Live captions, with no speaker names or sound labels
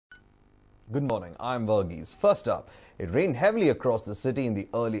Good morning, I'm Varghese. First up, it rained heavily across the city in the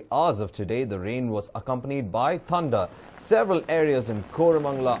early hours of today. The rain was accompanied by thunder. Several areas in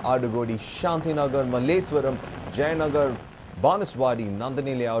Koramangala, Adugodi, Shantinagar, Malleswaram, Jayanagar, Banaswadi,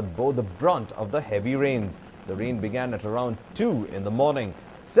 Nandini layout bore the brunt of the heavy rains. The rain began at around 2 in the morning.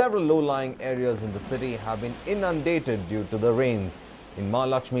 Several low-lying areas in the city have been inundated due to the rains. In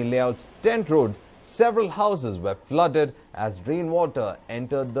Mahalakshmi layout's 10th Road, several houses were flooded as rainwater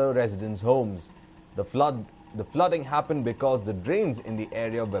entered the residents' homes. The flooding happened because the drains in the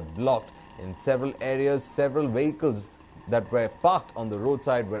area were blocked. In several areas, several vehicles that were parked on the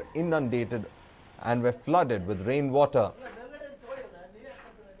roadside were inundated and were flooded with rainwater.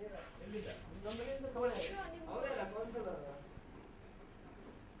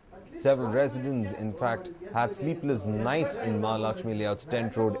 Several residents, in fact, had sleepless nights in Mahalakshmi layout's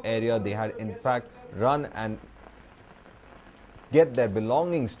 10th Road area. They had, in fact, run and get their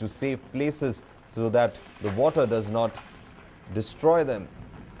belongings to safe places so that the water does not destroy them.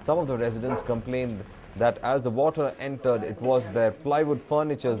 Some of the residents complained that as the water entered, it was their plywood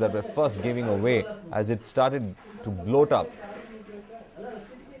furnitures that were first giving away as it started to bloat up.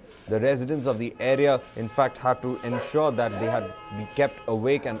 The residents of the area, in fact, had to ensure that they had be kept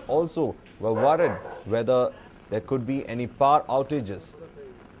awake and also were worried whether there could be any power outages.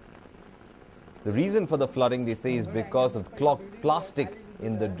 The reason for the flooding, they say, is because of clogged plastic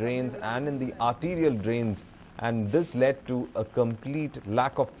in the drains and in the arterial drains, and this led to a complete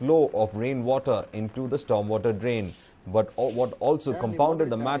lack of flow of rainwater into the stormwater drain. But what also compounded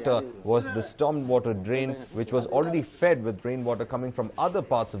the matter was the stormwater drain, which was already fed with rainwater coming from other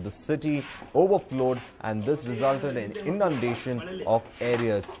parts of the city, overflowed, and this resulted in inundation of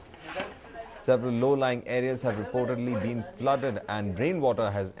areas. Several low-lying areas have reportedly been flooded and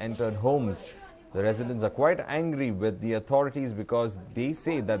rainwater has entered homes. The residents are quite angry with the authorities because they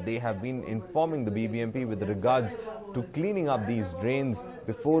say that they have been informing the BBMP with regards to cleaning up these drains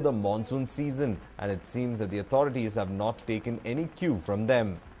before the monsoon season, and it seems that the authorities have not taken any cue from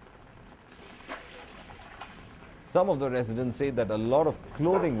them. Some of the residents say that a lot of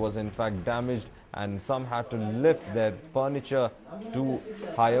clothing was in fact damaged and some had to lift their furniture to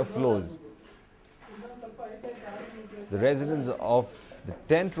higher floors. The residents of the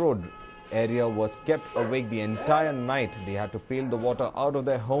 10th Road area was kept awake the entire night. They had to pail the water out of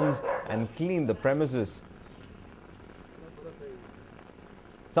their homes and clean the premises.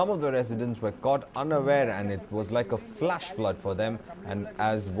 Some of the residents were caught unaware and it was like a flash flood for them, and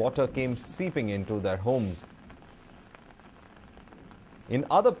as water came seeping into their homes. In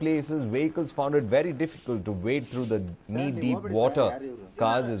other places, vehicles found it very difficult to wade through the knee-deep water.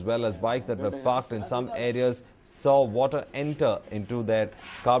 Cars as well as bikes that were parked in some areas saw water enter into their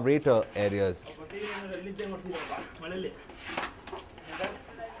carburetor areas.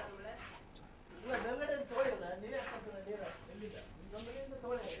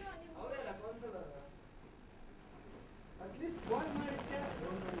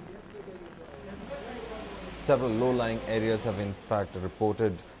 Several low-lying areas have in fact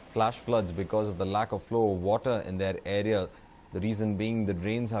reported flash floods because of the lack of flow of water in their area. The reason being the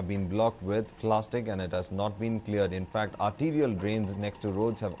drains have been blocked with plastic and it has not been cleared. In fact, arterial drains next to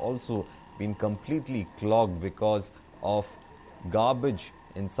roads have also been completely clogged because of garbage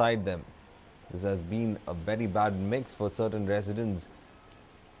inside them. This has been a very bad mix for certain residents.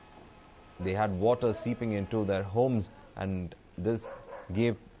 They had water seeping into their homes, and this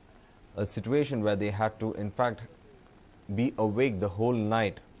gave a situation where they had to, in fact, be awake the whole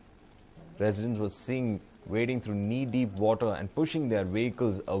night. Residents were wading through knee-deep water and pushing their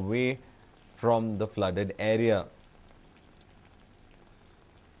vehicles away from the flooded area.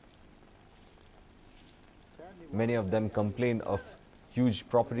 Many of them complained of huge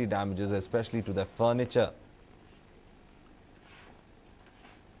property damages, especially to their furniture.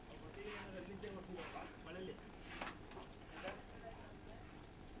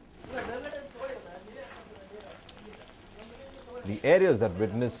 The areas that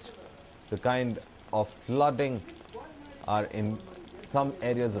witnessed the kind of flooding are in some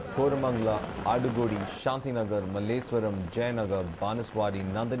areas of Koramangala, Adugodi, Shantinagar, Malleswaram, Jayanagar, Banaswadi,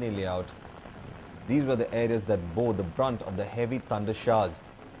 Nandini layout. These were the areas that bore the brunt of the heavy thunder showers.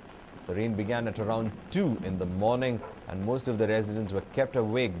 The rain began at around 2 in the morning and most of the residents were kept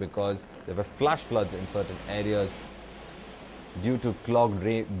awake because there were flash floods in certain areas due to clogged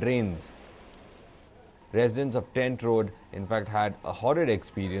drains. Residents of 10th Road, in fact, had a horrid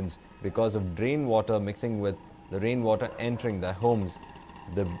experience because of drain water mixing with the rainwater entering their homes.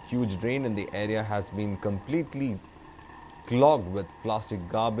 The huge drain in the area has been completely clogged with plastic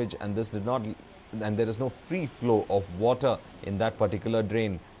garbage, and there is no free flow of water in that particular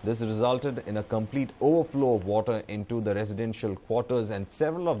drain. This resulted in a complete overflow of water into the residential quarters, and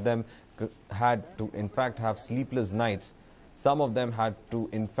several of them had to in fact have sleepless nights. Some of them had to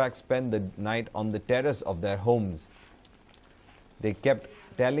in fact spend the night on the terrace of their homes. They kept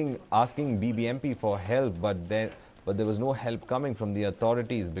asking BBMP for help, but there was no help coming from the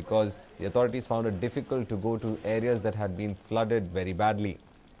authorities, because the authorities found it difficult to go to areas that had been flooded very badly.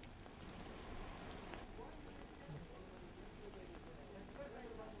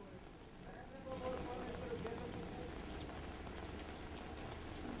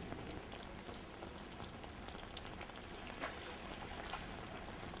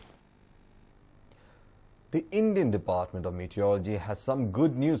 The Indian Department of Meteorology has some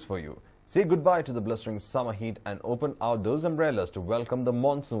good news for you. Say goodbye to the blistering summer heat and open out those umbrellas to welcome the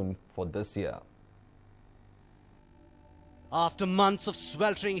monsoon for this year. After months of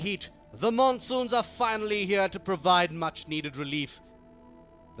sweltering heat, the monsoons are finally here to provide much needed relief.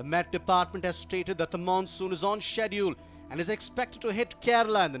 The Met Department has stated that the monsoon is on schedule and is expected to hit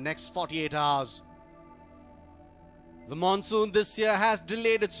Kerala in the next 48 hours. The monsoon this year has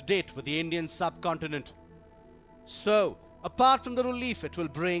delayed its date with the Indian subcontinent. So, apart from the relief it will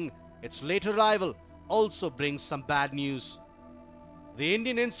bring, its late arrival also brings some bad news. The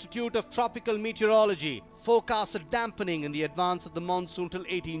Indian Institute of Tropical Meteorology forecasts a dampening in the advance of the monsoon till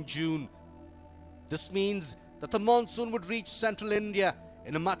 18 June. This means that the monsoon would reach central India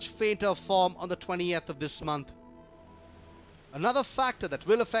in a much fainter form on the 20th of this month. Another factor that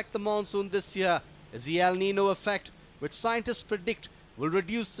will affect the monsoon this year is the El Nino effect, which scientists predict will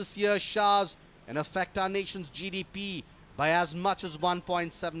reduce this year's showers and affect our nation's GDP by as much as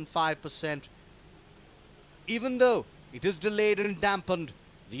 1.75%. Even though it is delayed and dampened,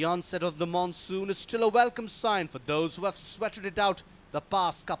 the onset of the monsoon is still a welcome sign for those who have sweated it out the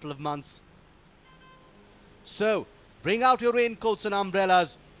past couple of months. So, bring out your raincoats and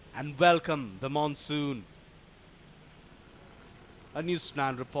umbrellas and welcome the monsoon. A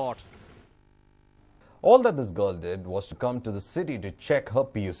News9 report. All that this girl did was to come to the city to check her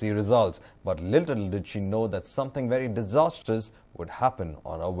PUC results, but little did she know that something very disastrous would happen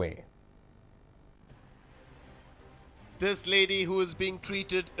on her way. This lady who is being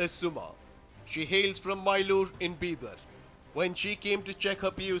treated is Suma. She hails from Mailur in Bidar. When she came to check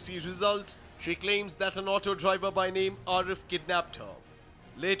her PUC results, she claims that an auto driver by name Arif kidnapped her.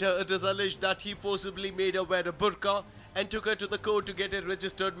 Later, it is alleged that he forcibly made her wear a burqa and took her to the court to get a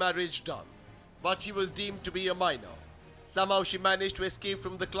registered marriage done. But she was deemed to be a minor. Somehow she managed to escape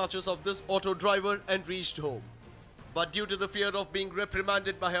from the clutches of this auto driver and reached home. But due to the fear of being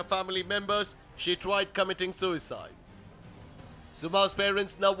reprimanded by her family members, she tried committing suicide. Suma's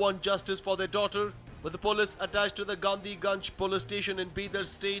parents now want justice for their daughter, but the police attached to the Gandhi Ganj police station in Bidar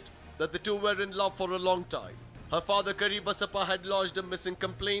state that the two were in love for a long time. Her father Kari Basappa had lodged a missing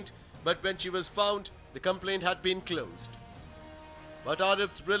complaint, but when she was found, the complaint had been closed. But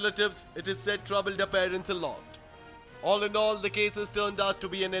Arif's relatives, it is said, troubled her parents a lot. All in all, the case has turned out to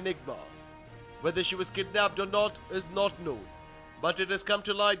be an enigma. Whether she was kidnapped or not is not known, but it has come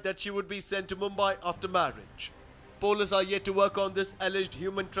to light that she would be sent to Mumbai after marriage. Police are yet to work on this alleged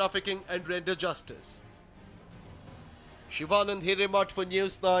human trafficking and render justice. Shivanand Hiremat for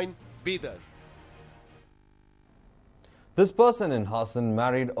News9, Bidar. This person in Hassan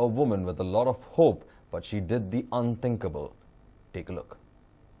married a woman with a lot of hope, but she did the unthinkable. Take a look.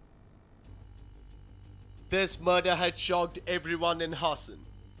 This murder had shocked everyone in Hassan.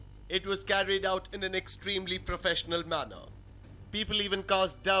 It was carried out in an extremely professional manner. People even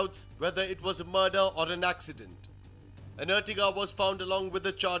cast doubts whether it was a murder or an accident. An Ertiga was found along with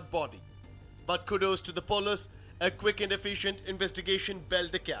the charred body. But kudos to the police, a quick and efficient investigation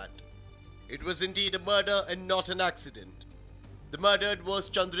belled the cat. It was indeed a murder and not an accident. The murdered was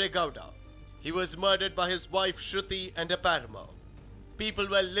Chandre Gowda. He was murdered by his wife Shruti and a Parama. People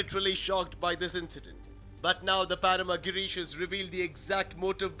were literally shocked by this incident. But now the Parama Girish has revealed the exact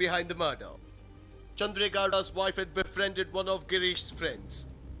motive behind the murder. Chandre Gowda's wife had befriended one of Girish's friends.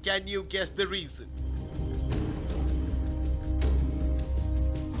 Can you guess the reason?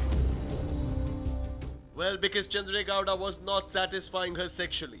 Well, because Chandre Gowda was not satisfying her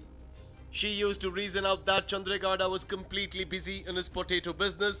sexually. She used to reason out that Chandre Gowda was completely busy in his potato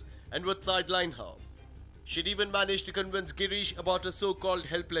business and would sideline her. She'd even managed to convince Girish about her so-called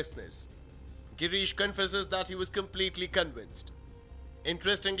helplessness. Girish confesses that he was completely convinced.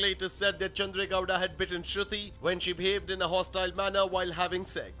 Interestingly, it is said that Chandre Gowda had bitten Shruti when she behaved in a hostile manner while having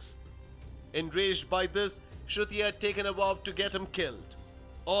sex. Enraged by this, Shruti had taken a vow to get him killed.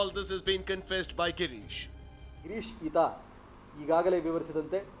 All this has been confessed by Girish. Girish ಈತ ಈಗಾಗಲೇ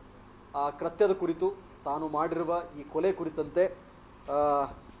ವಿವರಿಸಿದಂತೆ ಆ ಕೃತ್ಯದ ಕುರಿತು ತಾನು ಮಾಡಿರುವ ಈ ಕೊಲೆ ಕುರಿತಂತೆ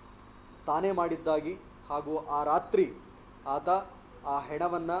ತಾನೇ ಮಾಡಿದ್ದಾಗಿ ಹಾಗೂ ಆ ರಾತ್ರಿ ಆತ ಆ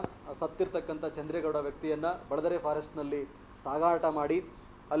ಹೆಣವನ್ನು ಸತ್ತಿರ್ತಕ್ಕಂಥ ಚಂದ್ರೇಗೌಡ ವ್ಯಕ್ತಿಯನ್ನು ಬಳದರೆ ಫಾರೆಸ್ಟ್ನಲ್ಲಿ ಸಾಗಾಟ ಮಾಡಿ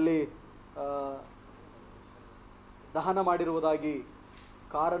ಅಲ್ಲಿ ದಹನ ಮಾಡಿರುವುದಾಗಿ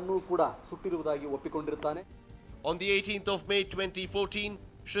ಕಾರನ್ನು ಕೂಡ ಸುಟ್ಟಿರುವುದಾಗಿ ಒಪ್ಪಿಕೊಂಡಿರುತ್ತಾನೆ. On the 18th of May 2014,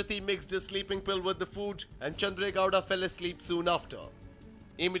 Shruti mixed a sleeping pill with the food and Chandregowda fell asleep soon after.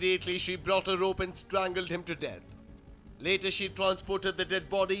 Immediately she brought a rope and strangled him to death. Later she transported the dead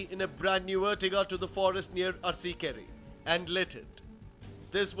body in a brand new Ertiga to the forest near Arsikere and lit it.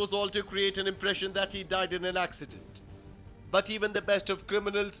 This was all to create an impression that he died in an accident. But even the best of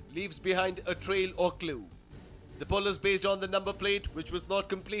criminals leaves behind a trail or clue. The police, based on the number plate, which was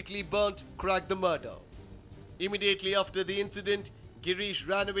not completely burnt, cracked the murder. Immediately after the incident, Girish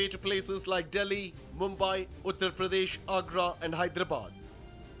ran away to places like Delhi, Mumbai, Uttar Pradesh, Agra and Hyderabad.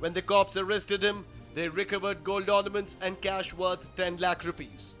 When the cops arrested him, they recovered gold ornaments and cash worth 10 lakh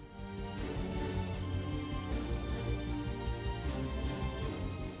rupees.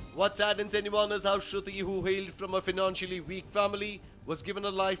 What saddens anyone is how Shruti, who hailed from a financially weak family, was given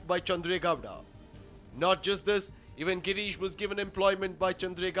a life by Chandregowda. Not just this, even Girish was given employment by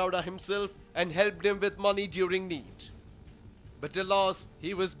Chandregowda himself and helped him with money during need. But alas,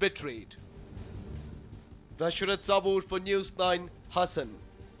 he was betrayed. Dashrath Sabur for News 9, Hassan.